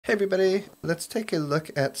Hey everybody, let's take a look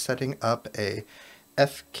at setting up a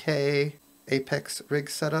FK Apex rig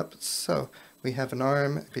setup. So we have an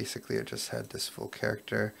arm. Basically I just had this full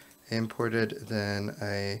character imported, then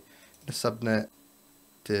I in a subnet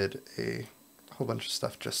did a whole bunch of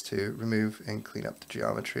stuff just to remove and clean up the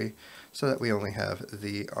geometry so that we only have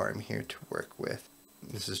the arm here to work with.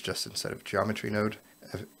 This is just instead of geometry node,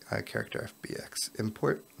 character FBX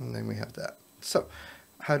import, and then we have that. So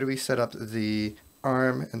how do we set up the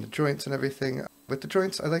arm and the joints and everything? With the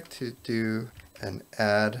joints, I like to do an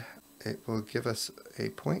add. It will give us a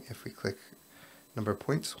point if we click number of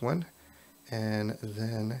points, 1, and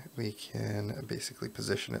then we can basically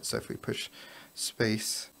position it. So if we push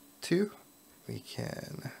space 2, we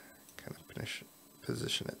can kind of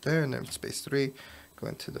position it there, and then space 3, go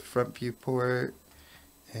into the front viewport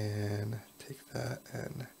and take that,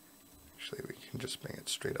 and actually we can just bring it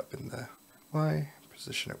straight up in the Y,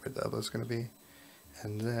 position it where the elbow is going to be.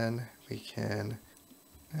 And then we can,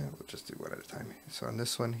 we'll just do one at a time. So on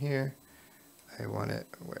this one here, I want it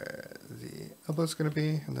where the elbow is going to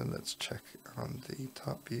be, and then let's check on the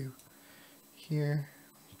top view here,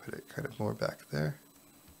 put it kind of more back there,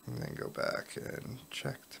 and then go back and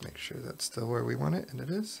check to make sure that's still where we want it, and it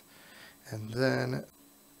is. And then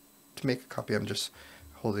to make a copy, I'm just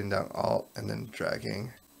holding down Alt and then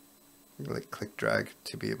dragging, like click drag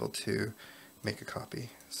to be able to make a copy.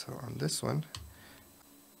 So on this one,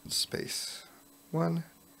 space 1,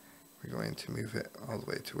 we're going to move it all the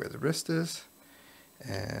way to where the wrist is,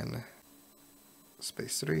 and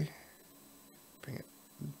space 3, bring it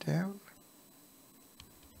down.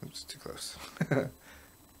 Oops, too close. Let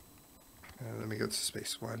me go to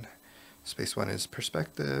space 1. Space 1 is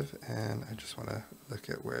perspective, and I just want to look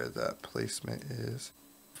at where that placement is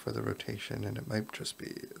for the rotation, and it might just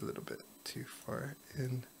be a little bit too far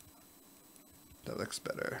in. That looks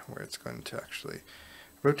better, where it's going to actually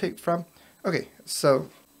rotate from. Okay, so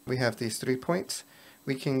we have these 3 points.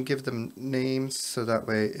 We can give them names so that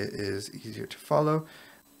way it is easier to follow,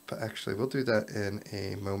 but actually we'll do that in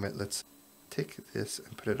a moment. Let's take this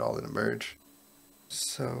and put it all in a merge.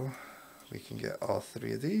 So we can get all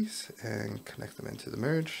 3 of these and connect them into the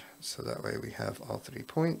merge, so that way we have all 3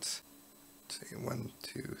 points. Say 1,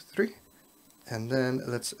 2, 3. And then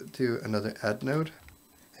let's do another add node.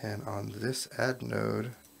 And on this add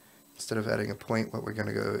node, instead of adding a point, what we're going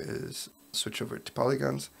to go is switch over to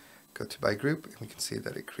polygons, go to by group, and we can see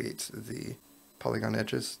that it creates the polygon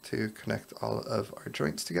edges to connect all of our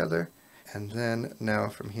joints together. And then now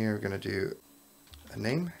from here, we're going to do a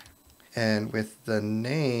name. And with the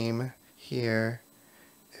name here,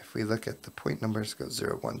 if we look at the point numbers, go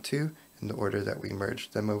 0, 1, 2 in the order that we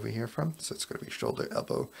merged them over here from. So it's going to be shoulder,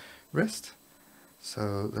 elbow, wrist.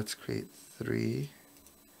 So let's create 3.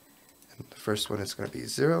 The first one is going to be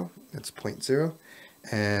 0, it's point 0,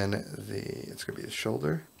 and it's going to be the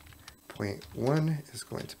shoulder. Point 1 is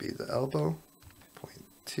going to be the elbow. Point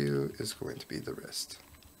 2 is going to be the wrist.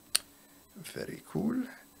 Very cool.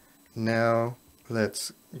 Now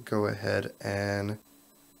let's go ahead and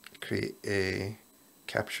create a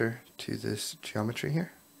capture to this geometry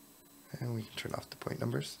here, and we can turn off the point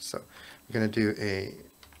numbers. So we're going to do a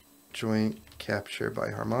joint capture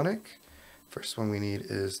by harmonic. First one we need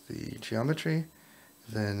is the geometry,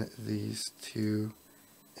 then these 2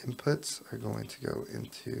 inputs are going to go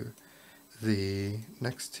into the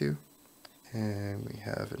next 2, and we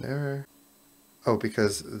have an error. Oh,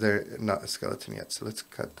 because they're not a skeleton yet, so let's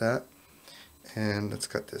cut that, and let's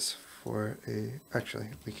cut this for actually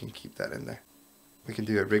we can keep that in there. We can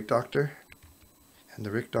do a rig doctor, and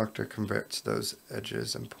the rig doctor converts those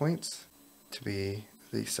edges and points to be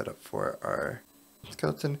the setup for our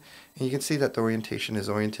skeleton, and you can see that the orientation is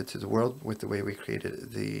oriented to the world with the way we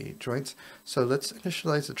created the joints. So let's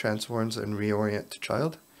initialize the transforms and reorient to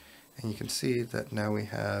child, and you can see that now we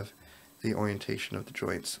have the orientation of the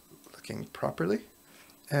joints looking properly.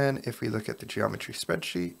 And if we look at the geometry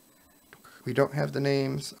spreadsheet, we don't have the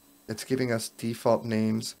names. It's giving us default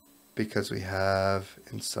names because we have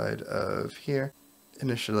inside of here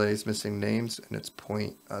initialize missing names, and it's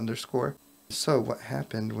point underscore. So what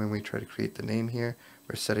happened when we try to create the name here,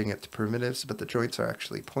 we're setting it to primitives, but the joints are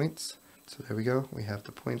actually points. So there we go, we have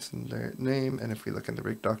the points in their name, and if we look in the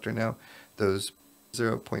rig doctor now, those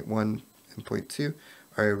 0, 0.1, and 0.2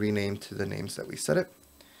 are renamed to the names that we set it.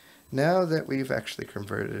 Now that we've actually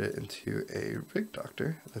converted it into a rig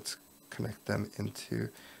doctor, let's connect them into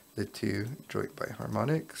the 2 joint by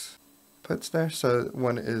harmonics puts there. So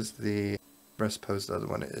one is the rest pose, the other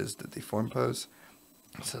one is the deform pose.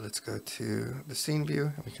 So let's go to the scene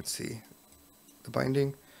view, and we can see the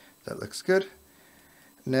binding. That looks good.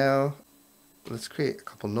 Now let's create a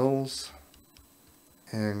couple nulls,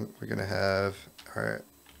 And we're going to have our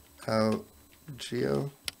out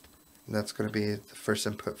geo, and that's going to be the first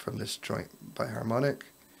input from this joint biharmonic.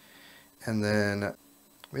 And then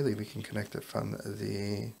really we can connect it from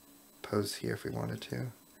the pose here if we wanted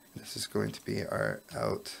to. This is going to be our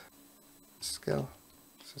out scale.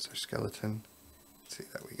 This is our skeleton. See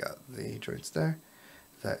that we got the joints there.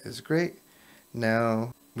 That is great.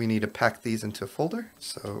 Now we need to pack these into a folder.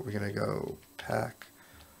 So we're going to go pack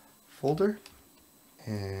folder,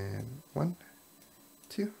 and 1,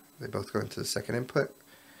 2. They both go into the second input.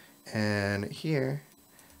 And here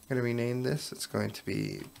I'm going to rename this. It's going to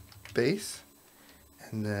be base.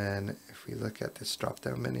 And then if we look at this drop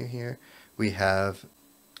down menu here, we have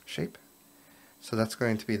shape. So that's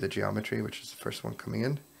going to be the geometry, which is the first one coming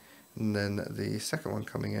in. And then the second one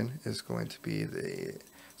coming in is going to be the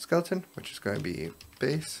skeleton, which is going to be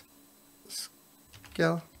base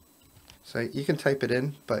scale. So you can type it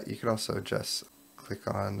in, but you can also just click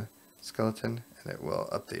on skeleton and it will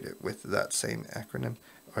update it with that same acronym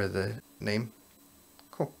or the name.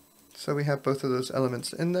 Cool. So we have both of those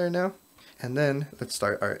elements in there now. And then let's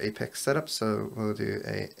start our Apex setup. So we'll do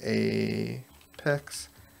a Apex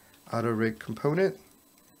auto rig component,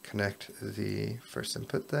 connect the first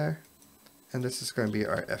input there. And this is going to be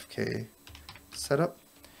our FK setup.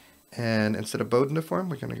 And instead of Bowden deform,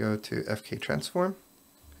 we're going to go to FK transform.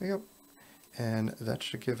 There you go. And that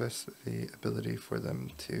should give us the ability for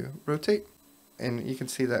them to rotate. And you can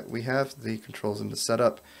see that we have the controls in the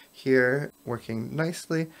setup here working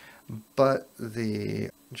nicely, but the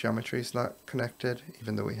geometry is not connected,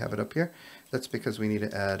 even though we have it up here. That's because we need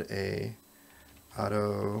to add a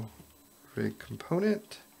auto rig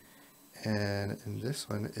component. And in this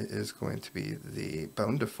one, it is going to be the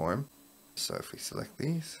bone deform. So if we select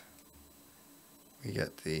these, we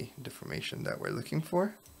get the deformation that we're looking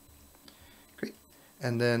for. Great.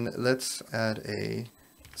 And then let's add a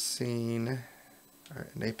scene, or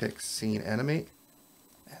an Apex scene animate.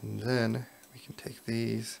 And then we can take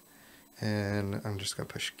these, and I'm just going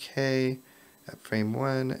to push K at frame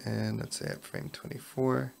 1, and let's say at frame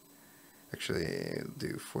 24. Actually,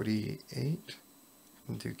 do 48.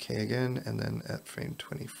 And do K again, and then at frame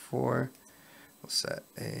 24, we'll set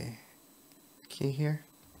a key here.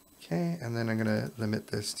 Okay, and then I'm going to limit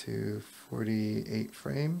this to 48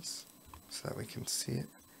 frames so that we can see it.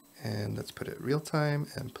 And let's put it real time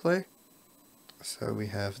and play. So we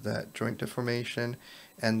have that joint deformation,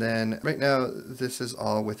 and then right now this is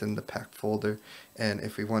all within the pack folder, and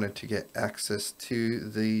if we wanted to get access to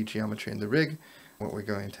the geometry in the rig, what we're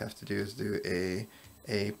going to have to do is do a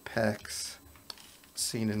Apex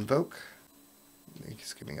scene invoke.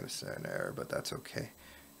 It's giving us an error, but that's okay.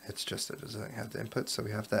 It's just that it doesn't have the input, so we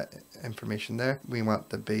have that information there. We want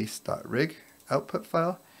the base.rig output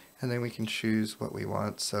file, and then we can choose what we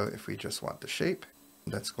want. So if we just want the shape,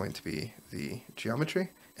 that's going to be the geometry.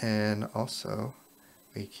 And also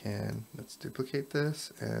we can, let's duplicate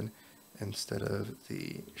this, and instead of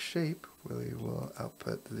the shape, we will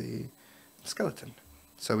output the skeleton.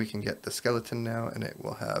 So we can get the skeleton now, and it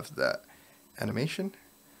will have that animation.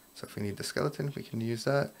 So if we need the skeleton, we can use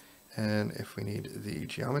that. And if we need the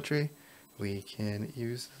geometry, we can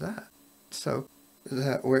use that. So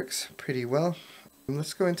that works pretty well.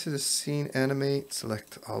 Let's go into the scene animate,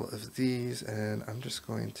 select all of these, and I'm just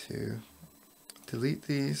going to delete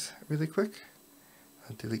these really quick.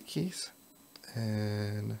 Delete keys,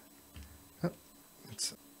 and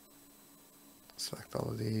let's select all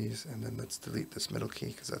of these, and then let's delete this middle key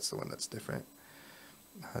because that's the one that's different.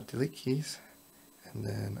 Delete keys, and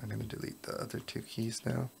then I'm going to delete the other two keys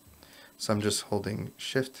now. So I'm just holding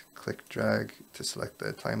shift, click, drag to select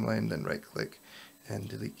the timeline, then right click and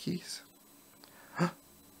delete keys.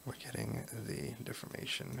 We're getting the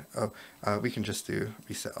deformation. Oh, we can just do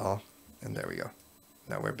reset all, and there we go.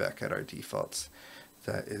 Now we're back at our defaults.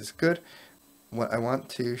 That is good. What I want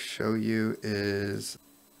to show you is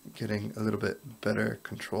getting a little bit better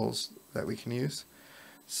controls that we can use.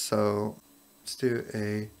 So let's do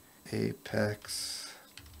a Apex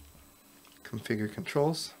configure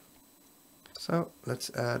controls. So let's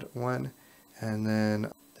add one, and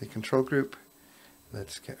then the control group.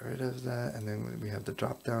 Let's get rid of that, and then we have the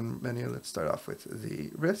drop down menu. Let's start off with the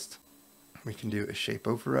wrist. We can do a shape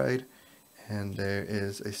override, and there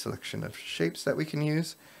is a selection of shapes that we can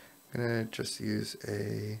use. I'm going to just use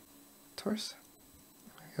a torso.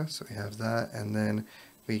 There we go. So we have that, and then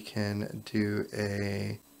we can do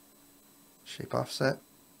a shape offset,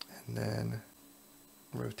 and then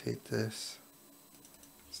rotate this.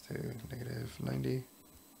 Let's do -90.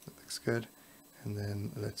 That looks good. And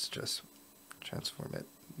then let's just transform it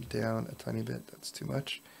down a tiny bit. That's too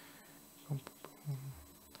much.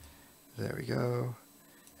 There we go.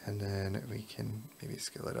 and then we can maybe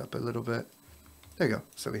scale it up a little bit. There you go.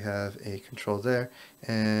 So we have a control there,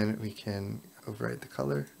 and we can override the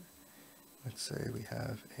color. Let's say we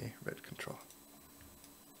have a red control.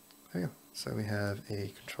 There you go. So we have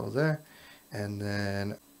a control there, and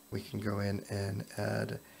then we can go in and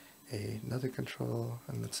add another control,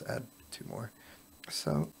 and let's add 2 more.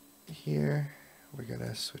 So here we're going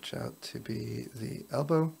to switch out to be the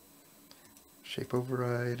elbow, shape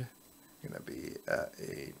override, going to be at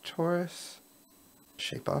a torus,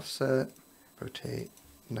 shape offset, rotate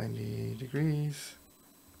 90 degrees,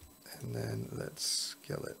 and then let's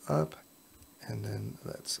scale it up, and then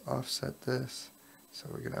let's offset this. So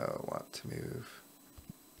we're going to want to move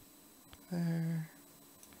there,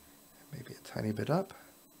 maybe a tiny bit up.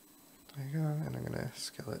 There you go, and I'm going to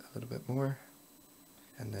scale it a little bit more,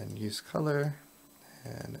 and then use color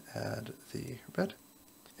and add the red,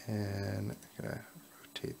 and I'm going to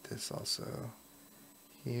rotate this also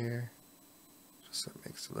here, just so it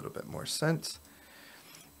makes a little bit more sense.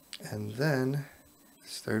 And then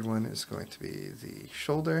this third one is going to be the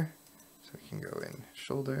shoulder, so we can go in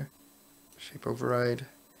shoulder, shape override,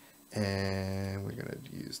 and we're going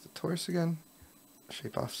to use the torus again,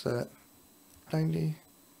 shape offset 90.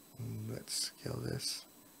 Let's scale this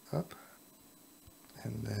up,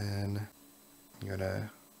 and then I'm going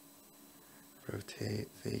to rotate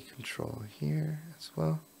the control here as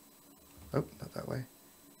well. Oh, not that way.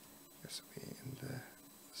 Guess we in the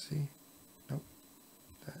Z. Nope.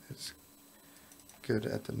 That is good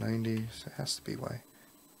at the 90, so it has to be Y.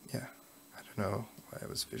 Yeah, I don't know why I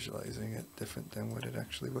was visualizing it different than what it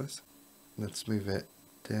actually was. Let's move it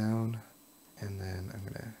down, and then I'm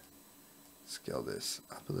going to scale this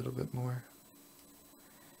up a little bit more.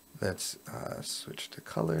 Let's switch to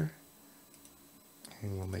color,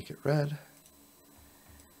 and we'll make it red.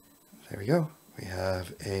 There we go. We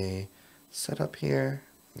have a setup here.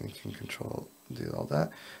 We can do all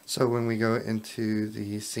that. So when we go into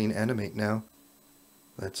the scene animate now,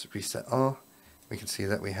 let's reset all. We can see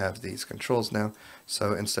that we have these controls now.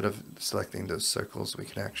 So instead of selecting those circles, we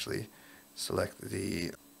can actually select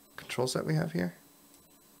the controls that we have here.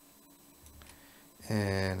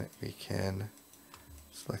 And we can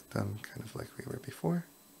select them kind of like we were before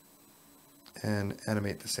and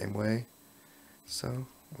animate the same way. So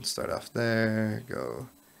we'll start off there, go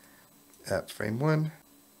at frame 1.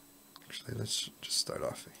 Actually, let's just start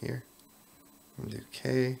off here. We'll do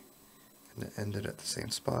K and end it at the same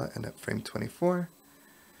spot, and at frame 24,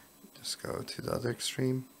 just go to the other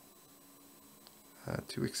extreme.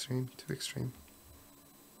 Too extreme.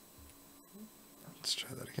 Let's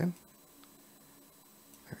try that again.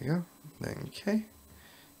 There we go. Then K,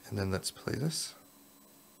 and then let's play this.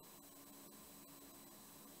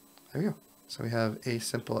 There we go. So we have a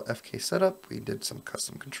simple FK setup. We did some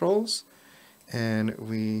custom controls, and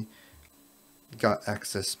we got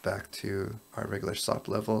access back to our regular SOP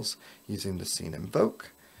levels using the scene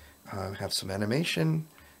invoke. Have some animation,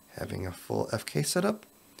 having a full FK setup,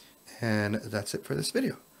 and that's it for this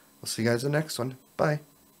video. We'll see you guys in the next one. Bye.